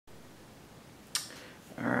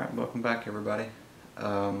Alright, welcome back everybody.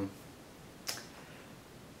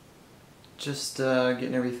 Just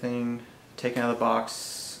getting everything taken out of the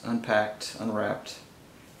box, unpacked, unwrapped,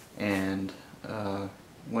 and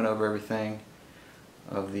went over everything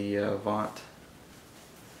of the Avanti.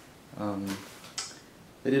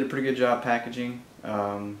 They did a pretty good job packaging.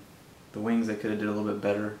 The wings they could have did a little bit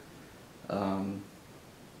better,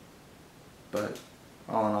 but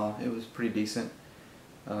all in all it was pretty decent.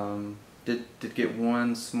 Did get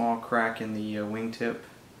one small crack in the wingtip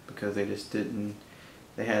because they just didn't.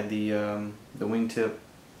 They had the wingtip,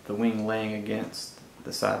 the wing laying against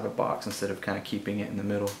the side of a box instead of kind of keeping it in the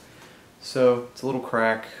middle. So it's a little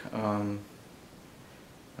crack.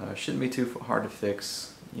 Shouldn't be too hard to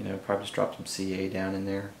fix. You know, probably just drop some CA down in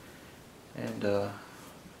there and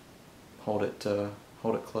hold it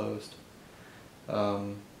closed. Like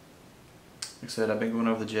I said, I've been going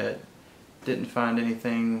over the jet. Didn't find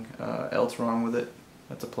anything else wrong with it.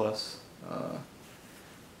 That's a plus.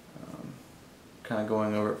 Kind of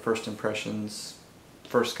going over first impressions,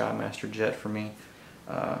 first Skymaster jet for me.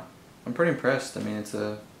 I'm pretty impressed. I mean, it's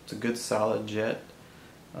a good solid jet,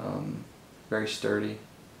 very sturdy.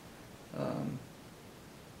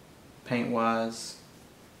 Paint wise,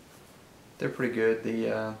 they're pretty good.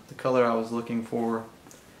 The color I was looking for,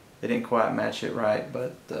 they didn't quite match it right,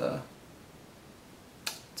 but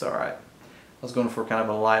it's all right. I was going for kind of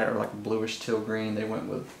a lighter, like a bluish teal green. They went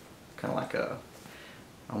with kind of like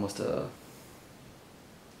almost a,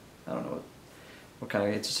 I don't know what kind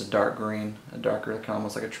of, it's just a dark green, a darker, kind of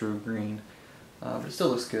almost like a true green. But it still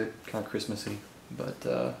looks good, kind of Christmassy.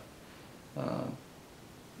 But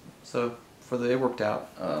so it worked out.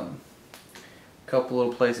 A couple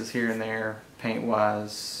little places here and there, paint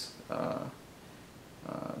wise,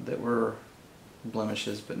 that were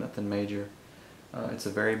blemishes, but nothing major. It's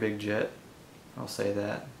a very big jet, I'll say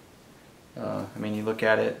that. I mean, you look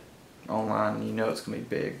at it online and you know it's going to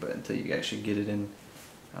be big, but until you actually get it in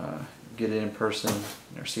person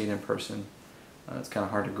or see it in person, it's kind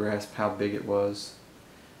of hard to grasp how big it was.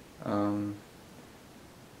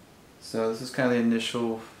 So this is kind of the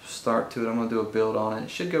initial start to it. I'm going to do a build on it. It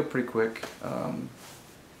should go pretty quick.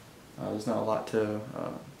 There's not a lot to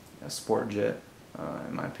a sport jet,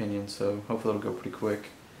 in my opinion, so hopefully it'll go pretty quick.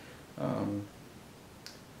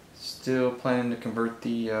 Still planning to convert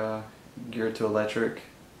the gear to electric.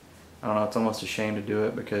 I don't know, it's almost a shame to do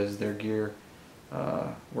it because their gear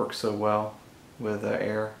works so well with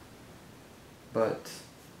air, but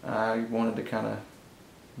I wanted to kind of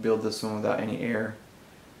build this one without any air,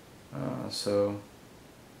 so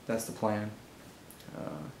that's the plan,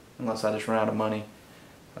 unless I just run out of money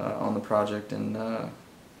on the project and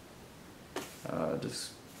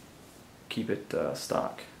just keep it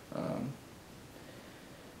stock.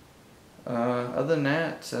 Other than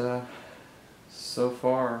that, so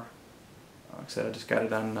far, like I said, I just got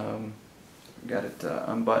it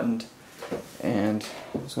unbuttoned, and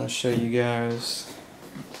I was going to show you guys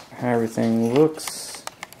how everything looks.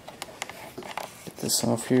 Get this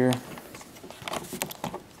off here,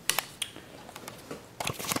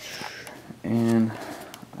 and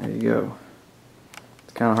there you go.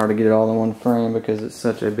 It's kind of hard to get it all in one frame because it's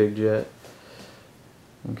such a big jet.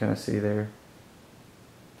 You can kind of see there.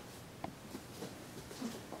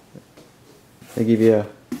 They give you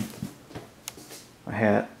a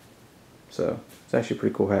hat, so it's actually a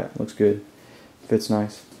pretty cool hat. Looks good, fits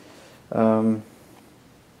nice.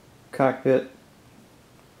 Cockpit,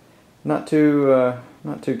 not too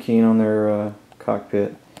keen on their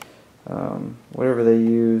cockpit. Whatever they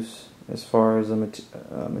use as far as the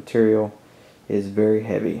material is very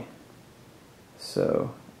heavy,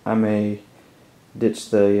 so I may ditch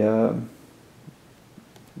the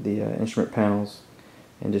instrument panels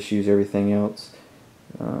and just use everything else.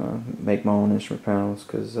 Make my own instrument panels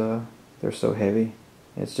because they're so heavy.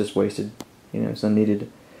 It's just wasted. You know, it's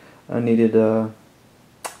unneeded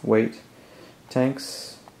weight.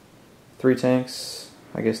 Tanks, 3 tanks.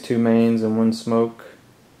 I guess 2 mains and 1 smoke.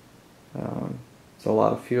 It's a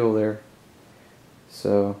lot of fuel there.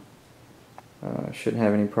 So shouldn't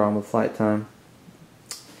have any problem with flight time.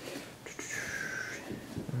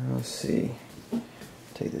 Let's see.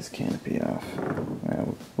 Take this canopy off.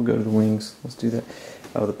 We'll go to the wings. Let's do that.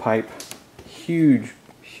 Oh, the pipe. Huge,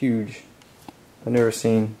 huge. I've never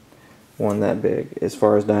seen one that big. As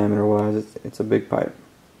far as diameter wise, it's a big pipe.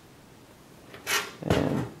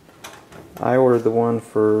 And I ordered the one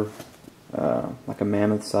for like a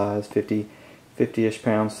mammoth size, 50-ish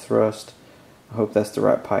pounds thrust. I hope that's the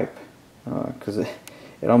right pipe, because it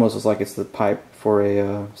almost looks like it's the pipe for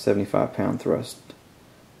a 75-pound thrust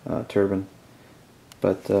turbine.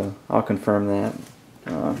 But I'll confirm that,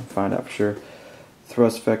 find out for sure.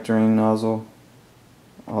 thrust vectoring nozzle,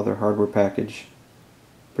 all their hardware package.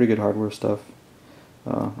 Pretty good hardware stuff.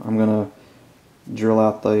 I'm gonna drill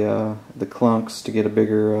out the clunks to get a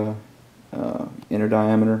bigger inner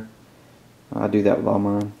diameter. I do that with all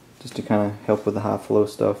mine, just to kind of help with the high flow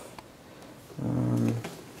stuff.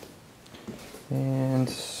 And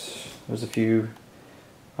there's a few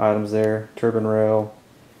items there: turbine rail,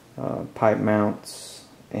 pipe mounts,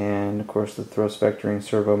 and of course the thrust vectoring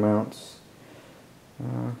servo mounts.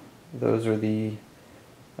 Those are the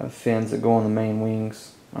fins that go on the main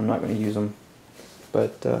wings. I'm not going to use them,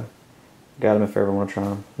 but got them if I ever want to try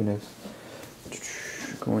them. Who knows?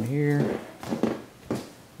 Going here.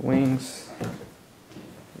 Wings.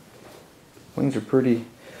 Wings are pretty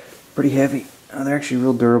heavy. They're actually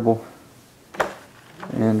real durable.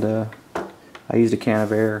 And I used a can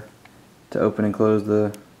of air to open and close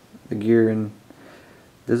the gear, and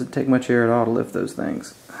it doesn't take much air at all to lift those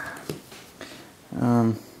things.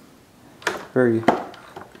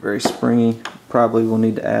 Very springy. Probably will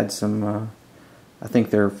need to add some. I think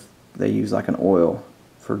they use like an oil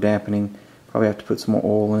for dampening. Probably have to put some more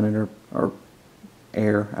oil in it, or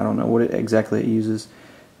air. I don't know what exactly it uses,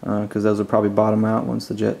 because those will probably bottom out once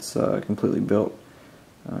the jet's completely built.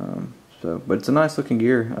 But it's a nice looking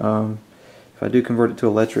gear. If I do convert it to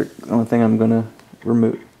electric, the only thing I'm gonna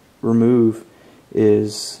remove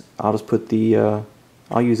is I'll just put the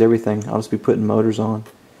I'll use everything. I'll just be putting motors on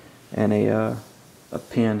and a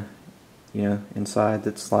pin, inside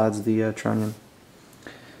that slides the trunnion.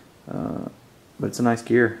 But it's a nice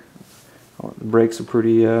gear. The brakes are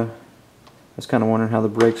pretty. I was kind of wondering how the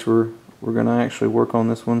brakes were gonna actually work on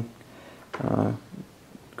this one,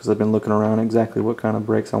 because I've been looking around exactly what kind of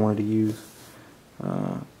brakes I wanted to use.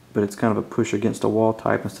 But it's kind of a push against a wall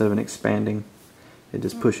type instead of an expanding. It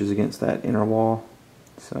just pushes against that inner wall.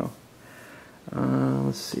 So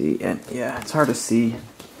let's see, and yeah, it's hard to see,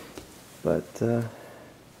 but I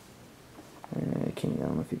don't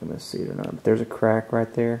know if you can see it or not. But there's a crack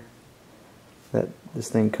right there that this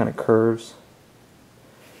thing kind of curves,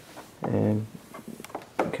 and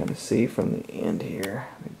you can kind of see from the end here.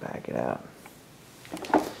 Let me back it out.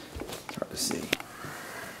 It's hard to see.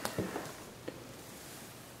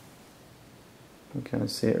 You kind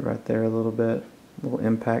of see it right there a little bit. A little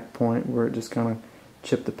impact point where it just kind of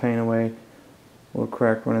chipped the paint away. A little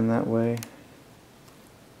crack running that way,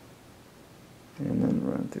 and then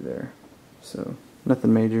run through there. So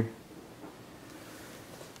nothing major.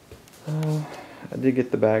 I did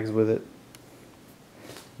get the bags with it.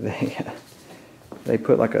 They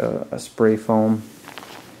put like a spray foam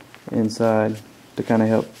inside to kind of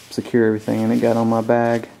help secure everything, and it got on my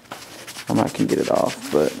bag. I might can get it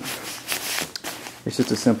off, but it's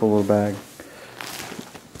just a simple little bag.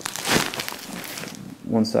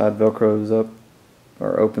 One side velcros up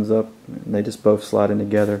or opens up, and they just both slide in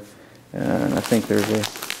together. And I think there's a,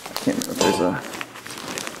 I can't remember if there's a,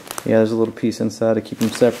 yeah, there's a little piece inside to keep them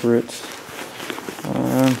separate.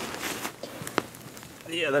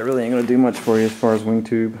 Yeah, that really ain't gonna do much for you as far as wing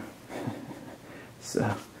tube.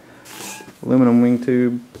 So, aluminum wing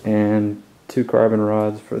tube and 2 carbon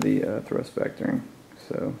rods for the thrust vectoring.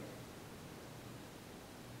 So,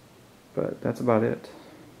 but that's about it.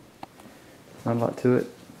 Not a lot to it.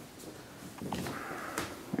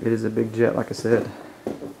 It is a big jet, like I said.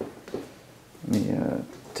 Let me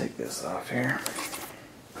take this off here.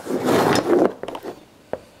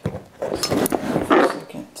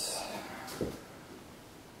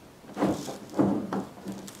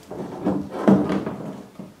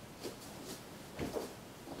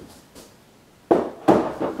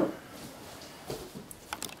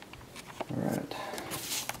 Alright.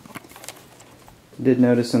 Did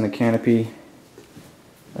notice in the canopy,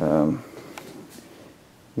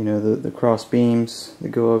 the cross beams that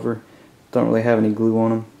go over don't really have any glue on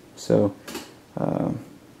them. So,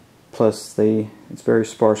 plus it's very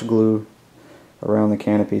sparse glue around the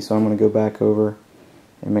canopy. So I'm going to go back over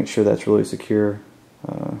and make sure that's really secure.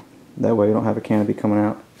 That way you don't have a canopy coming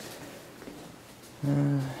out.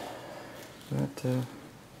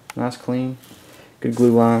 Nice, clean, good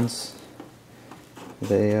glue lines.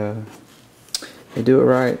 They do it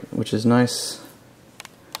right, which is nice.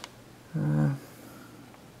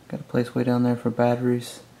 Got a place way down there for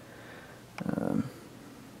batteries,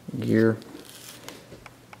 gear.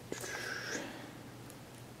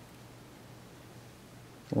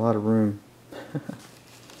 A lot of room.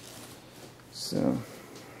 So,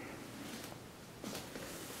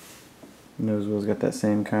 nose wheel's got that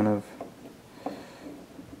same kind of.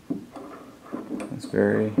 It's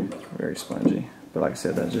very spongy, but like I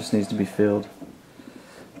said, that just needs to be filled.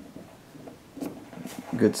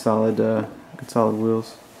 Good solid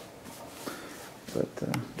wheels. But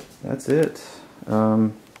that's it.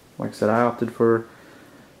 Like I said, I opted for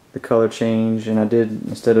the color change, and I did,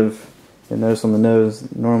 instead of, you notice on the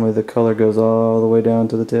nose, normally the color goes all the way down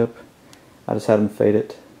to the tip. I just had them fade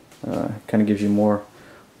it. Kind of gives you more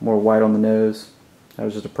white on the nose. That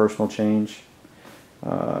was just a personal change.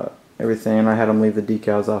 Everything, I had them leave the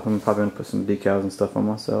decals off. I'm probably going to put some decals and stuff on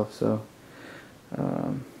myself. So,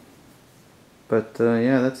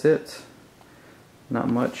 yeah, that's it. Not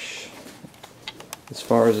much as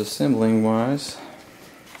far as assembling wise.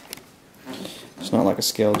 It's not like a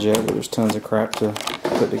scale jet where there's tons of crap to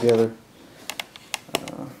put together.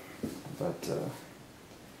 Like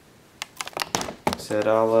I said,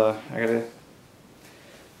 I gotta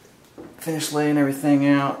finish laying everything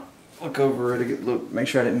out, look over it, make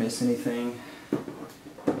sure I didn't miss anything,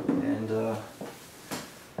 and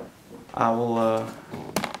I will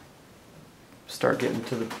start get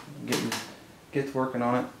to working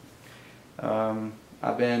on it.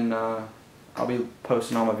 I'll be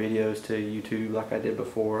posting all my videos to YouTube like I did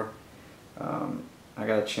before. I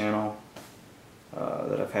got a channel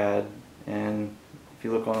that I've had, and if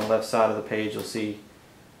you look on the left side of the page, you'll see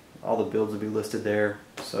all the builds will be listed there.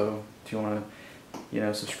 So if you want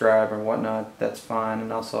to, subscribe or whatnot, that's fine.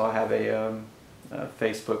 And also I have a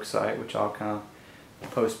Facebook site which I'll kind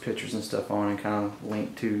of post pictures and stuff on and kind of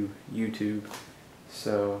link to YouTube.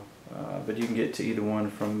 So, but you can get to either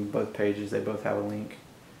one from both pages. They both have a link.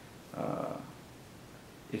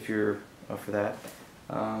 If you're up for that,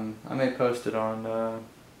 I may post it on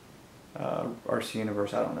RC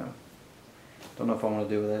Universe. I don't know. Don't know if I want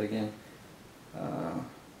to do that again.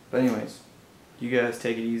 But anyways, you guys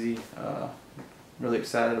take it easy. Really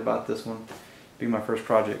excited about this one. Be my first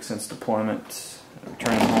project since deployment,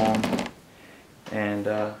 returning home, and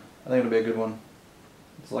I think it'll be a good one.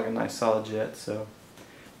 It's like a nice solid jet, so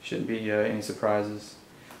shouldn't be any surprises.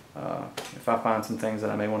 If I find some things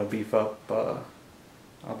that I may want to beef up,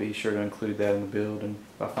 I'll be sure to include that in the build, and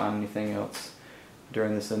if I find anything else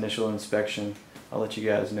during this initial inspection, I'll let you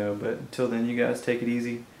guys know. But until then, you guys take it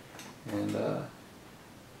easy, and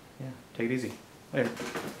yeah, take it easy. Later.